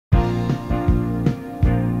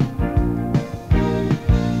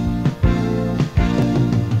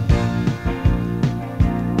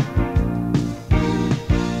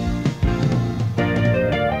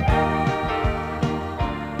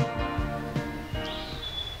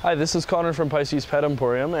Hi, this is Connor from Pisces Pet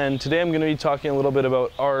Emporium, and today I'm going to be talking a little bit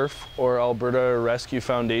about ARF, or Alberta Rescue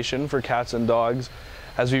Foundation for Cats and Dogs,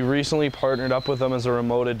 as we recently partnered up with them as a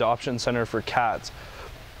remote adoption center for cats.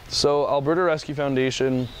 So Alberta Rescue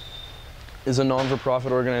Foundation is a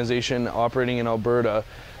non-for-profit organization operating in Alberta,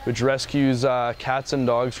 which rescues cats and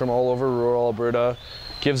dogs from all over rural Alberta,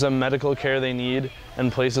 gives them medical care they need,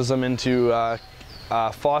 and places them into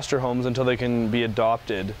foster homes until they can be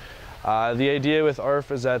adopted. The idea with ARF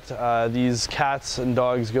is that these cats and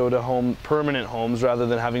dogs go to permanent homes rather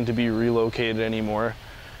than having to be relocated anymore.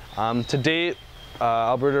 To date,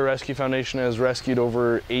 Alberta Rescue Foundation has rescued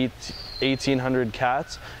over 1,800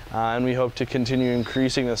 cats, and we hope to continue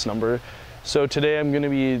increasing this number. So today I'm going to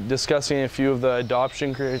be discussing a few of the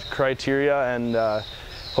adoption criteria and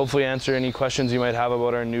hopefully answer any questions you might have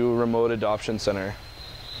about our new remote adoption center.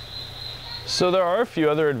 So there are a few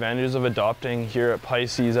other advantages of adopting here at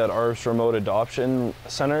Pisces at ARF's Remote Adoption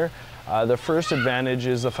Center. The first advantage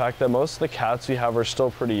is the fact that most of the cats we have are still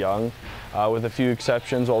pretty young, with a few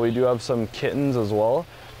exceptions, while we do have some kittens as well.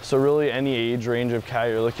 So really any age range of cat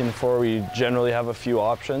you're looking for, we generally have a few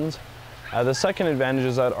options. The second advantage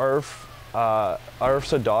is that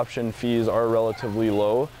ARF's adoption fees are relatively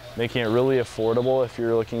low, making it really affordable if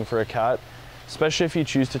you're looking for a cat. Especially if you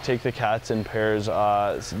choose to take the cats in pairs,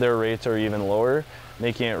 their rates are even lower,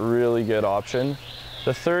 making it a really good option.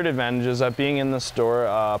 The third advantage is that being in the store,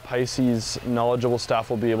 Pisces knowledgeable staff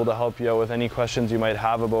will be able to help you out with any questions you might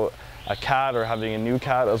have about a cat or having a new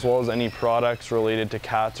cat, as well as any products related to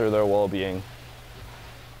cats or their well-being.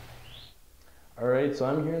 Alright, so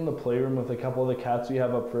I'm here in the playroom with a couple of the cats we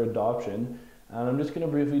have up for adoption, and I'm just going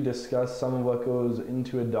to briefly discuss some of what goes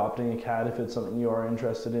into adopting a cat if it's something you are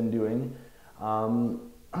interested in doing.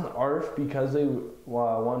 ARF, because they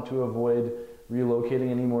want to avoid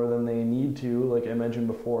relocating any more than they need to, like I mentioned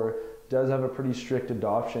before, does have a pretty strict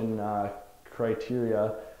adoption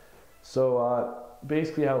criteria. So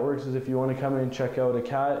basically how it works is if you want to come in and check out a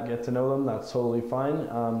cat, get to know them, that's totally fine.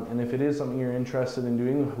 And if it is something you're interested in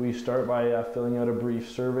doing, we start by filling out a brief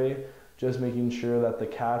survey, just making sure that the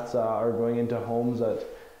cats are going into homes that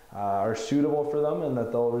are suitable for them and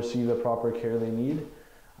that they'll receive the proper care they need.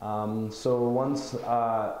 So once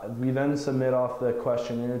we then submit off the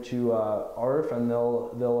questionnaire to ARF, and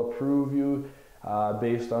they'll approve you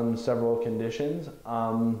based on several conditions.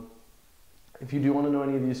 If you do want to know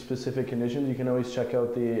any of these specific conditions, you can always check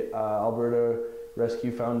out the Alberta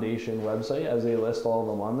Rescue Foundation website, as they list all of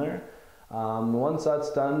them on there. Once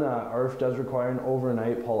that's done, ARF does require an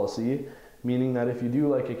overnight policy, meaning that if you do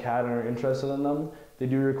like a cat and are interested in them, they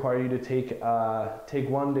do require you to take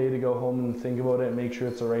 1 day to go home and think about it and make sure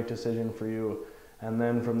it's the right decision for you. And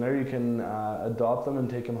then from there you can adopt them and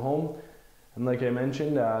take them home. And like I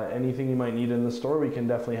mentioned, anything you might need in the store, we can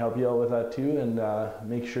definitely help you out with that too, and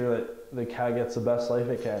make sure that the cat gets the best life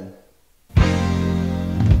it can.